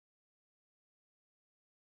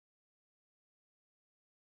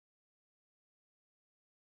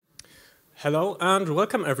Hello and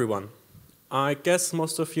welcome everyone. I guess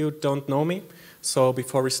most of you don't know me, so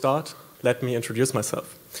before we start, let me introduce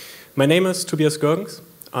myself. My name is Tobias Görgens.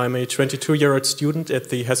 I'm a 22-year-old student at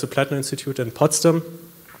the Hesse-Plattner Institute in Potsdam,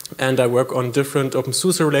 and I work on different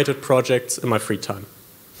openSUSE-related projects in my free time.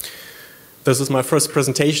 This is my first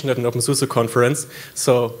presentation at an openSUSE conference,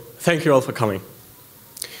 so thank you all for coming.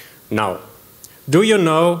 Now, do you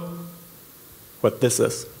know what this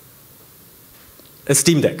is? A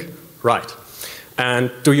Steam Deck. Right. And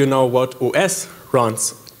do you know what OS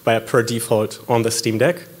runs per default on the Steam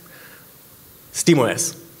Deck?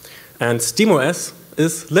 SteamOS. And SteamOS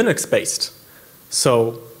is Linux-based.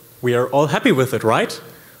 So we are all happy with it, right?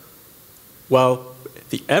 Well,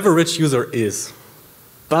 the average user is.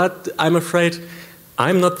 But I'm afraid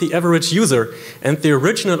I'm not the average user, and the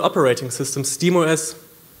original operating system, SteamOS,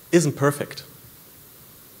 isn't perfect.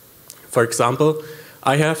 For example,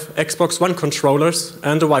 I have Xbox One controllers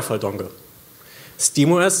and a Wi-Fi dongle.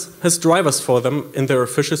 SteamOS has drivers for them in their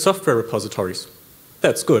official software repositories.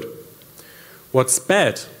 That's good. What's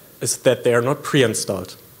bad is that they are not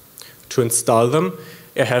pre-installed. To install them,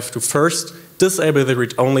 I have to first disable the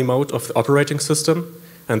read-only mode of the operating system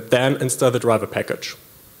and then install the driver package.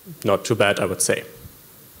 Not too bad, I would say.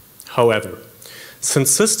 However, since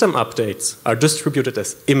system updates are distributed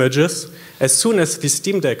as images, as soon as the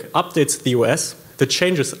Steam Deck updates the OS, the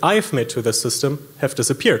changes I've made to the system have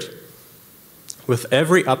disappeared. With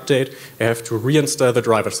every update, I have to reinstall the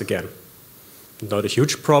drivers again. Not a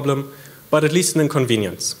huge problem, but at least an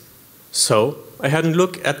inconvenience. So I had a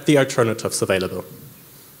look at the alternatives available.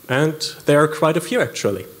 And there are quite a few,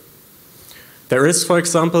 actually. There is, for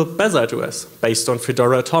example, BasicOS, based on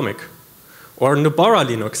Fedora Atomic, or Nubara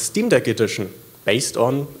Linux Steam Deck Edition, based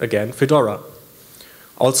on, again, Fedora.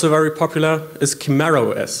 Also very popular is Chimera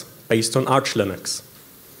OS, based on Arch Linux.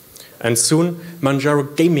 And soon,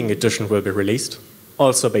 Manjaro Gaming Edition will be released,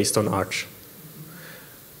 also based on Arch.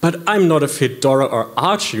 But I'm not a Fedora or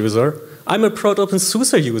Arch user, I'm a proud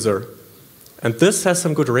openSUSE user. And this has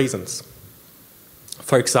some good reasons.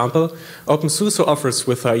 For example, openSUSE offers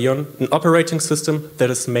with Ion an operating system that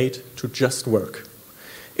is made to just work.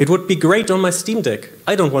 It would be great on my Steam Deck.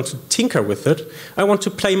 I don't want to tinker with it, I want to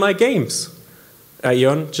play my games.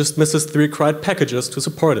 Ion just misses the required packages to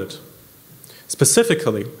support it.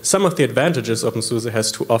 Specifically, some of the advantages openSUSE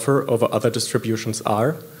has to offer over other distributions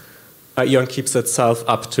are: Ion keeps itself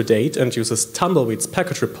up to date and uses Tumbleweed's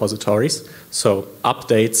package repositories, so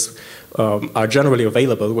updates are generally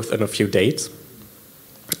available within a few days.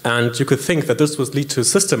 And you could think that this would lead to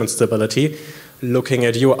system instability, looking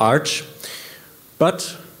at you, Arch,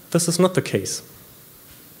 but this is not the case.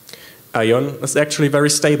 Ion is actually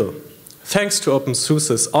very stable. Thanks to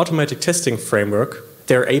openSUSE's automatic testing framework,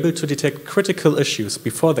 they are able to detect critical issues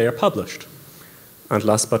before they are published. And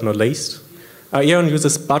last but not least, Ion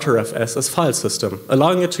uses Btrfs as file system,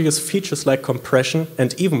 allowing it to use features like compression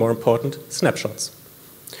and, even more important, snapshots.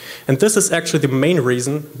 And this is actually the main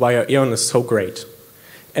reason why Ion is so great.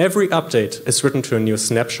 Every update is written to a new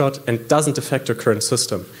snapshot and doesn't affect your current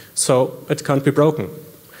system, so it can't be broken.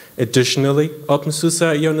 Additionally,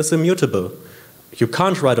 openSUSE Ion is immutable. You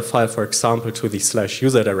can't write a file, for example, to the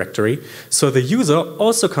 /user directory, so the user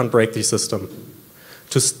also can't break the system.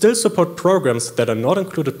 To still support programs that are not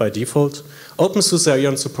included by default, openSUSE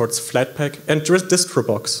Ion supports Flatpak and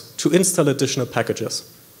DistroBox to install additional packages.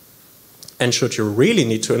 And should you really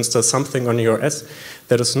need to install something on your OS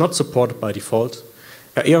that is not supported by default,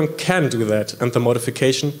 Ion can do that, and the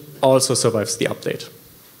modification also survives the update.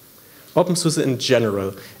 openSUSE in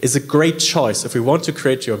general is a great choice if we want to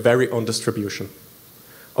create your very own distribution.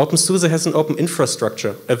 openSUSE has an open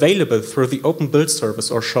infrastructure available through the Open Build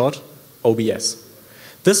Service, or short, OBS.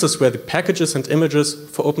 This is where the packages and images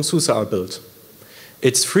for openSUSE are built.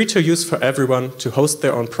 It's free to use for everyone to host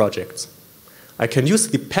their own projects. I can use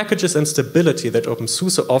the packages and stability that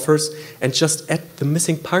openSUSE offers and just add the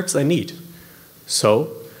missing parts I need. So,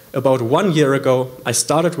 about 1 year ago, I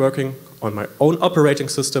started working on my own operating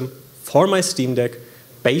system for my Steam Deck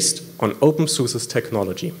based on openSUSE's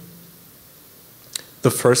technology. The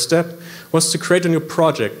first step was to create a new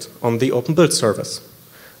project on the Open Build Service.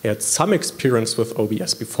 I had some experience with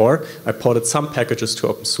OBS before. I ported some packages to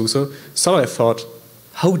openSUSE, so I thought,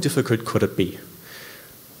 how difficult could it be?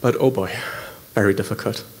 But oh boy, very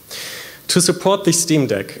difficult. To support the Steam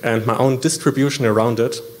Deck and my own distribution around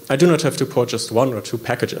it, I do not have to port just 1 or 2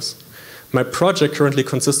 packages. My project currently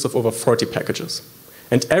consists of over 40 packages.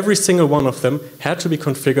 And every single one of them had to be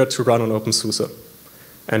configured to run on openSUSE.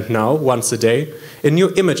 And now, once a day, a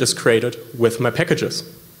new image is created with my packages.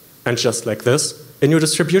 And just like this, a new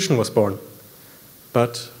distribution was born.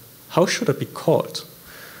 But how should it be called?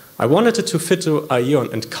 I wanted it to fit to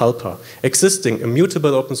Ion and Kalpa, existing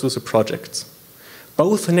immutable openSUSE projects.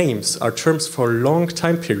 Both names are terms for long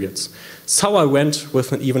time periods, so I went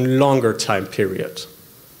with an even longer time period.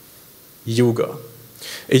 Yuga.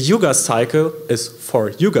 A Yuga cycle is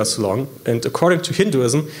 4 yugas long, and according to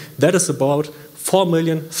Hinduism, that is about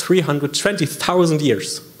 4,320,000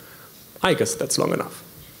 years. I guess that's long enough.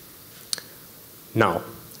 Now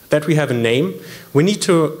that we have a name, we need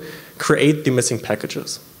to create the missing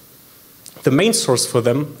packages. The main source for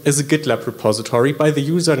them is a GitLab repository by the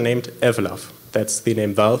user named Evlov. That's the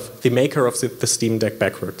name Valve, the maker of the Steam Deck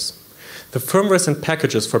backwards. The firmwares and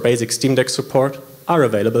packages for basic Steam Deck support are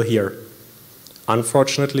available here.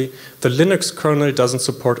 Unfortunately, the Linux kernel doesn't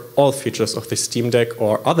support all features of the Steam Deck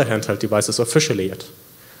or other handheld devices officially yet.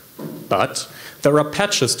 But there are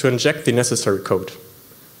patches to inject the necessary code.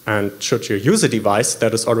 And should you use a device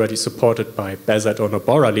that is already supported by Bazet or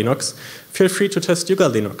Nobora Linux, feel free to test Yuga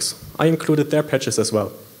Linux. I included their patches as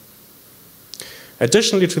well.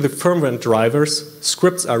 Additionally to the firmware and drivers,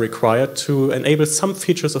 scripts are required to enable some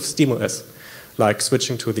features of SteamOS, like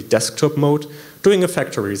switching to the desktop mode, doing a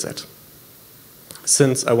factory reset.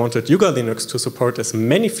 Since I wanted Yuga Linux to support as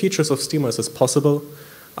many features of SteamOS as possible,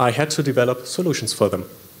 I had to develop solutions for them.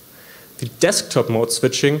 The desktop mode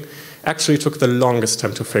switching actually took the longest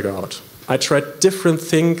time to figure out. I tried different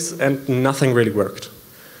things and nothing really worked.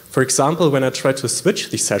 For example, when I tried to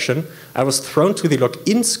switch the session, I was thrown to the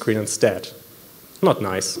login screen instead. Not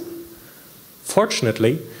nice.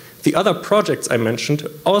 Fortunately, the other projects I mentioned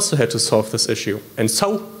also had to solve this issue, and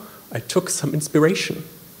so I took some inspiration.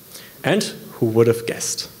 And who would have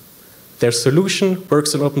guessed? Their solution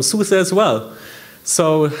works in openSUSE as well.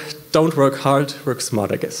 So don't work hard, work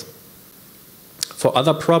smart, I guess. For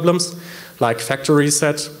other problems, like factory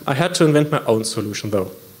reset, I had to invent my own solution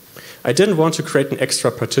though. I didn't want to create an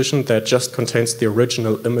extra partition that just contains the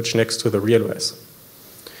original image next to the real OS.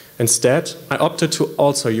 Instead, I opted to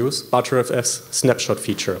also use Btrff's snapshot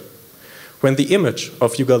feature. When the image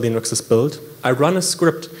of Yuga Linux is built, I run a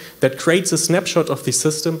script that creates a snapshot of the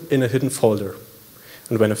system in a hidden folder.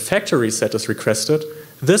 And when a factory reset is requested,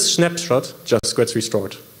 this snapshot just gets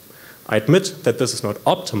restored. I admit that this is not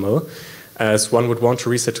optimal, as one would want to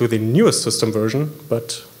reset to the newest system version,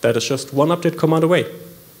 but that is just one update command away.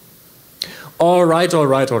 All right.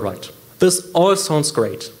 This all sounds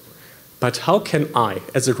great. But how can I,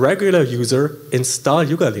 as a regular user, install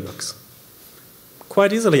Yuga Linux?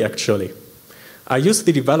 Quite easily, actually. I use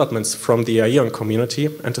the developments from the Ion community,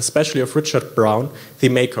 and especially of Richard Brown, the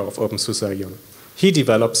maker of openSUSE Ion. He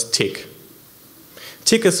develops TIG.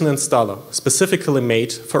 TIG is an installer specifically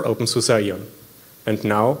made for openSUSE Ion. And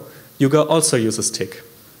now, Yuga also uses TIG.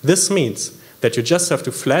 This means that you just have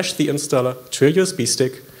to flash the installer to a USB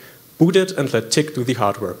stick, boot it, and let TIG do the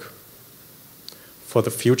hard work. For the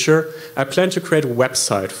future, I plan to create a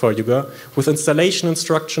website for Yuga with installation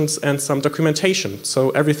instructions and some documentation,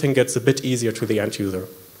 so everything gets a bit easier to the end user.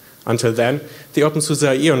 Until then, the openSUSE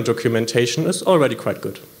Ion documentation is already quite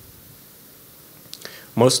good.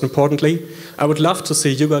 Most importantly, I would love to see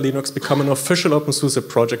Yuga Linux become an official openSUSE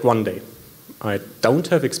project one day. I don't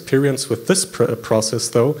have experience with this process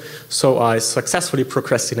though, so I successfully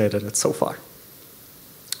procrastinated it so far.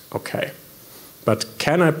 Okay. But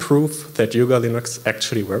can I prove that Yuga Linux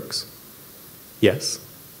actually works? Yes.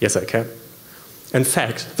 Yes, I can. In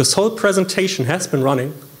fact, this whole presentation has been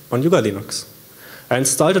running on Yuga Linux. I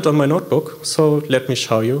installed it on my notebook, so let me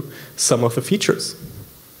show you some of the features.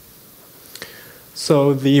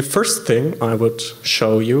 So the first thing I would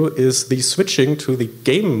show you is the switching to the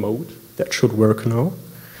game mode. That should work now.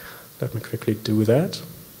 Let me quickly do that.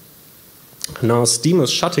 Now Steam is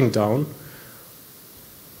shutting down.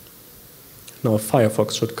 Now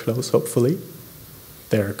Firefox should close, hopefully.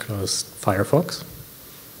 There closed Firefox.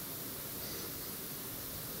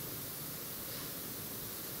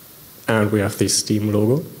 And we have the Steam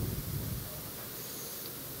logo.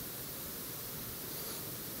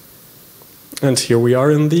 And here we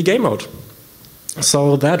are in the game mode.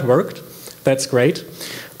 So that worked. That's great.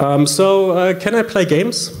 Can I play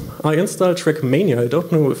games? I installed Trackmania. I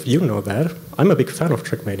don't know if you know that. I'm a big fan of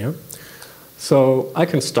Trackmania. So I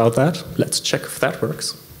can start that. Let's check if that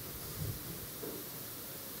works.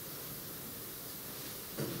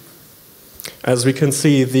 As we can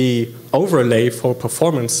see, the overlay for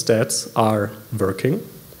performance stats are working.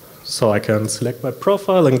 So I can select my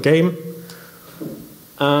profile and game.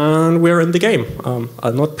 And we're in the game.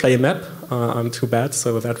 I'll not play a map. I'm too bad,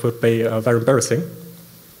 so that would be very embarrassing.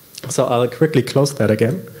 So I'll quickly close that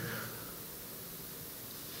again.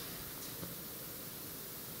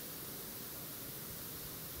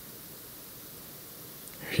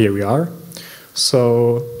 Here we are.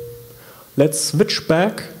 So let's switch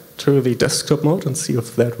back to the desktop mode and see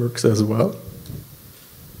if that works as well.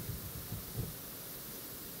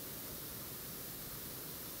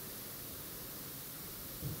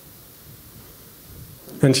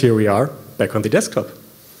 And here we are, back on the desktop.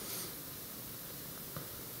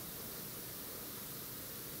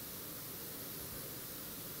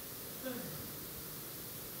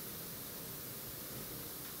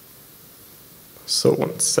 So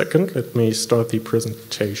 1 second, let me start the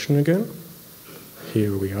presentation again.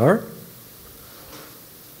 Here we are.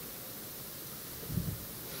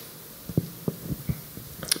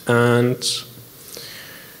 And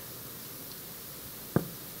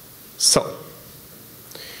so,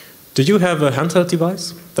 do you have a handheld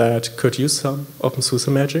device that could use some openSUSE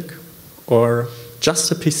magic? Or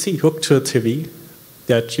just a PC hooked to a TV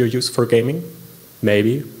that you use for gaming?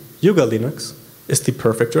 Maybe Yuga Linux is the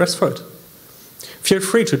perfect OS for it. Feel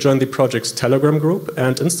free to join the project's Telegram group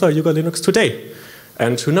and install Yuga Linux today.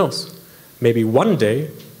 And who knows, maybe one day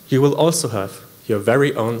you will also have your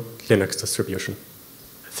very own Linux distribution.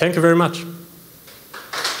 Thank you very much.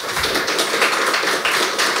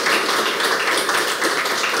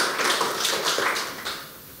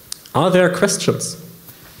 Are there questions?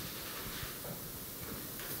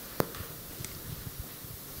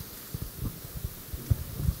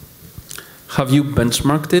 Have you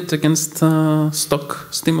benchmarked it against stock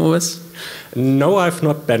SteamOS? No, I've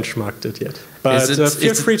not benchmarked it yet, but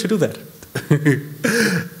feel free to do that.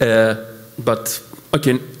 But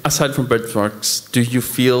okay, aside from benchmarks, do you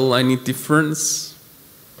feel any difference?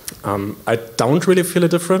 I don't really feel a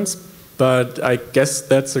difference, but I guess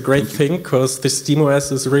that's a great thing because the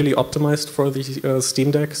SteamOS is really optimized for the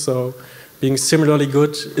Steam Deck, so being similarly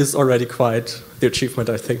good is already quite the achievement,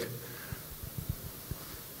 I think.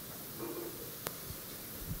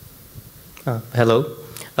 Hello.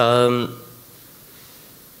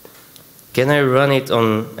 Can I run it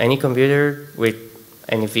on any computer with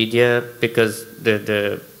NVIDIA? Because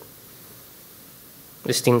the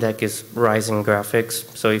Steam Deck is Ryzen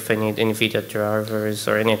graphics, so if I need NVIDIA drivers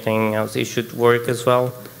or anything else, it should work as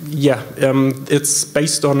well? Yeah, it's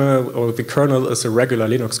based on or the kernel is a regular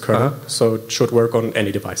Linux kernel, so it should work on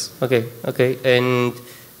any device. Okay, okay. And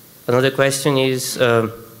another question is,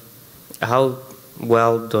 how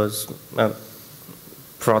well does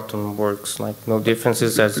Proton works? Like no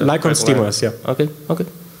differences as like on SteamOS, yeah. Okay, okay.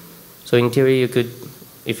 So in theory, you could,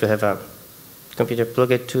 if you have a computer,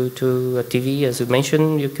 plug it to a TV, as you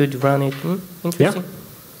mentioned, you could run it. Interesting.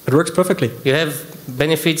 Yeah, it works perfectly. You have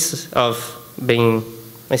benefits of being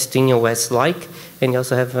a SteamOS-like, and you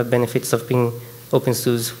also have benefits of being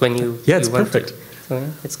openSUSE when you it's want perfect. To. So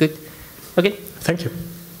yeah, it's good. Okay. Thank you.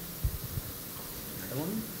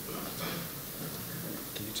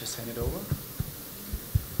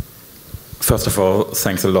 First of all,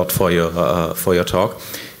 thanks a lot for your talk.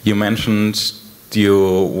 You mentioned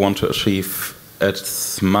you want to achieve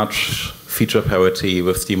as much feature parity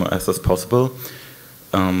with SteamOS as possible.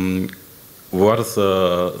 What is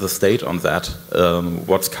the state on that?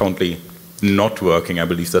 What's currently not working? I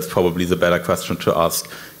believe that's probably the better question to ask,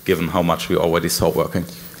 given how much we already saw working.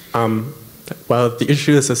 Well, the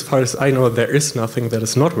issue is, as far as I know, there is nothing that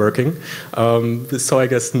is not working. So I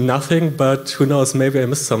guess nothing, but who knows, maybe I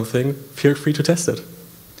missed something. Feel free to test it.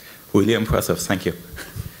 Really impressive, thank you.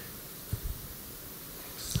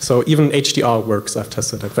 So even HDR works, I've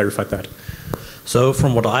tested, I've verified that. So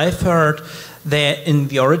from what I've heard, there in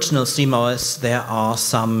the original SteamOS, there are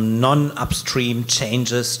some non-upstream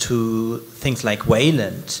changes to things like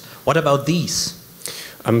Wayland. What about these?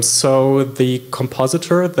 So the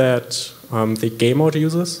compositor that the game mode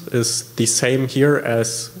uses is the same here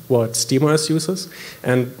as what SteamOS uses,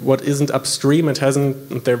 and what isn't upstream, it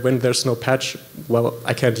hasn't there when there's no patch. Well,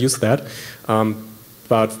 I can't use that,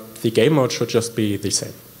 but the game mode should just be the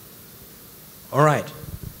same. All right.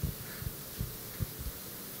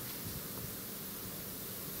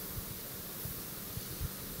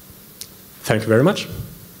 Thank you very much.